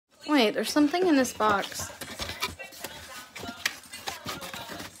Wait, there's something in this box.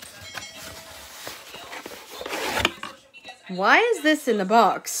 Why is this in the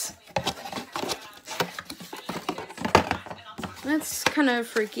box? That's kind of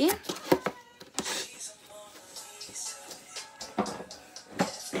freaky.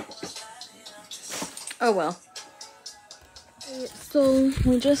 Oh well. So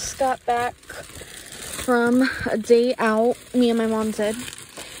we just got back from a day out, me and my mom did,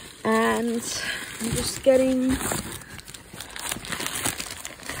 and I'm just getting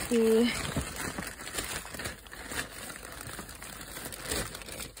the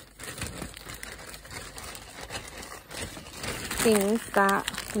things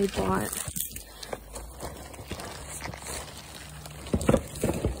that we bought.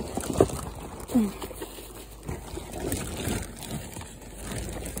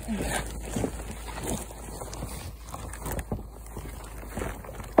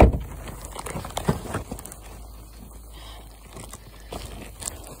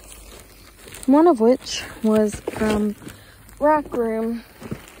 One of which was from Rack Room,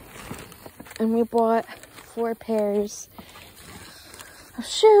 and we bought 4 pairs of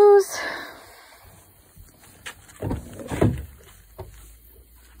shoes.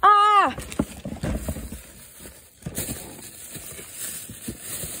 Ah!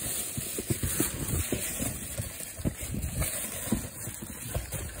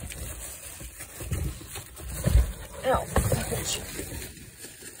 Ow.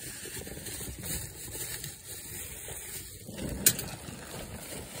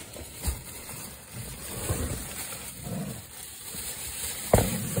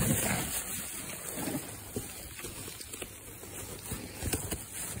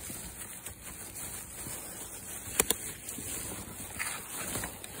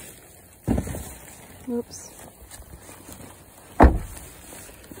 Oops.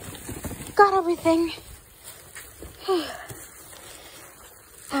 Got everything.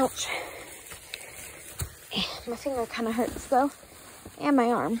 Ouch. My finger kind of hurts though, and my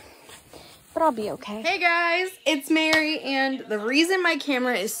arm, but I'll be okay. Hey guys, it's Mary, and the reason my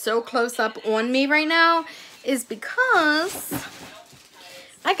camera is so close up on me right now is because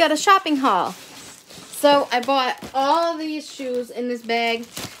I got a shopping haul. So I bought all these shoes in this bag.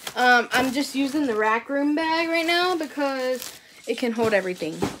 I'm just using the Rack Room bag right now because it can hold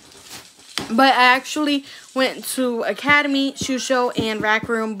everything. But I actually went to Academy, Shoe Show, and Rack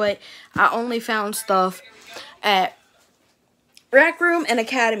Room, but I only found stuff at Rack Room and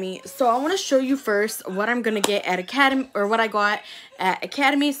Academy. So I want to show you first what I'm going to get at Academy, or what I got at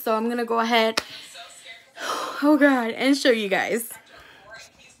Academy. So I'm going to go ahead, oh God, and show you guys.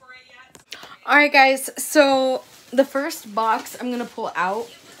 Alright guys, so the first box I'm going to pull out,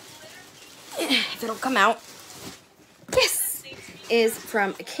 if it'll come out, yes, is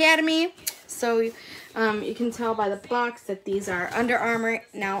from Academy. So you can tell by the box that these are Under Armour.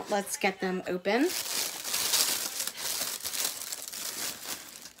 Now let's get them open.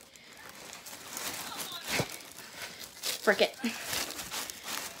 Frick it.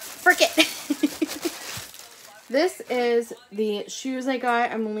 Frick it. This is the shoes I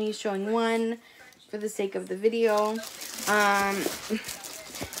got. I'm only showing one for the sake of the video.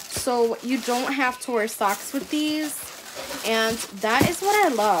 So you don't have to wear socks with these, and that is what I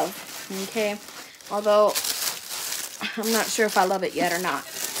love, okay? Although I'm not sure if I love it yet or not.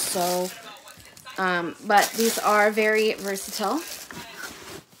 So, but these are very versatile.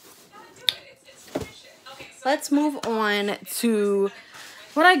 Let's move on to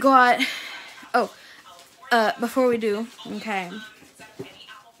what I got. Oh, before we do, okay,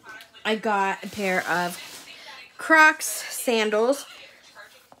 I got a pair of Crocs sandals.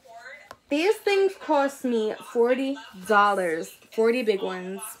 These things cost me $40, 40 big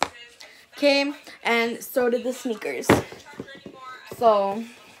ones, okay, and so did the sneakers. So,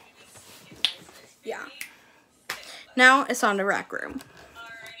 yeah. Now it's on to Rack Room.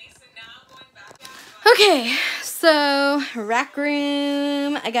 Okay, so Rack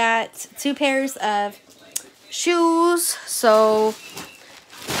Room, I got 2 pairs of shoes. So,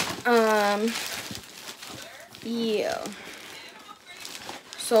 yeah.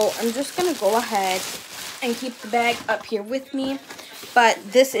 So I'm just gonna go ahead and keep the bag up here with me. But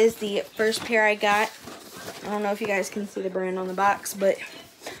this is the first pair I got. I don't know if you guys can see the brand on the box, but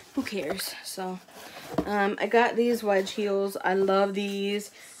who cares? So, I got these wedge heels. I love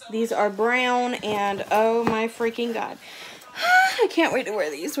these. These are brown, and oh my freaking God. I can't wait to wear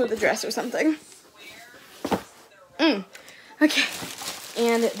these with a dress or something. Okay.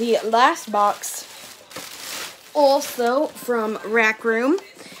 And the last box, also from Rack Room,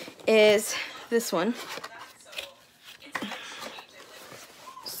 is this one.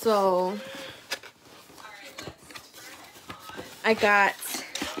 So I got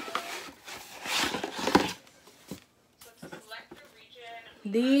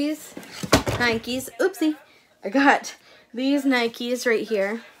these Nikes. Oopsie. I got these Nikes right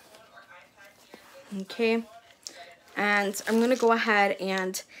here. Okay. And I'm going to go ahead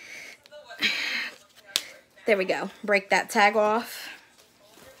and, there we go, break that tag off.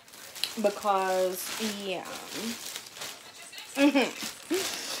 Because, yeah.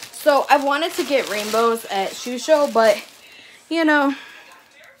 So, I wanted to get rainbows at Shoe Show, but, you know,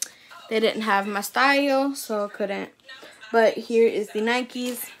 they didn't have my style, so I couldn't. But here is the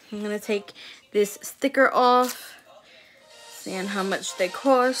Nikes. I'm going to take this sticker off, seeing how much they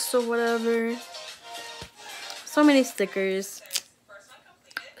cost or whatever. So many stickers.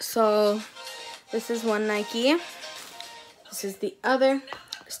 So, this is one Nike. This is the other.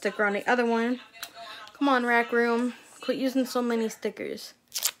 Sticker on the other one. Come on, Rack Room. Quit using so many stickers.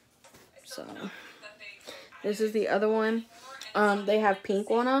 So, this is the other one. They have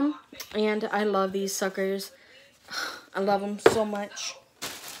pink on them. And I love these suckers. I love them so much.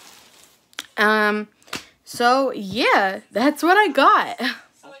 So, yeah. That's what I got.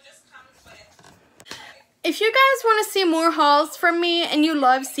 If you guys want to see more hauls from me and you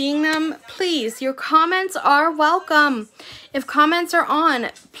love seeing them, please, your comments are welcome. If comments are on,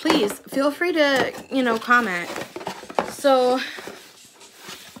 please feel free to, you know, comment. So,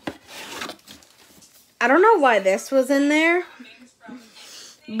 I don't know why this was in there,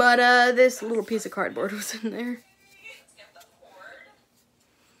 but this little piece of cardboard was in there.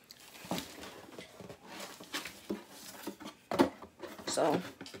 So,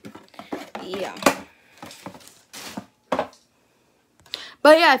 yeah.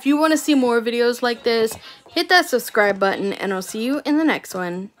 But yeah, if you want to see more videos like this, hit that subscribe button, and I'll see you in the next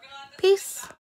one. Peace.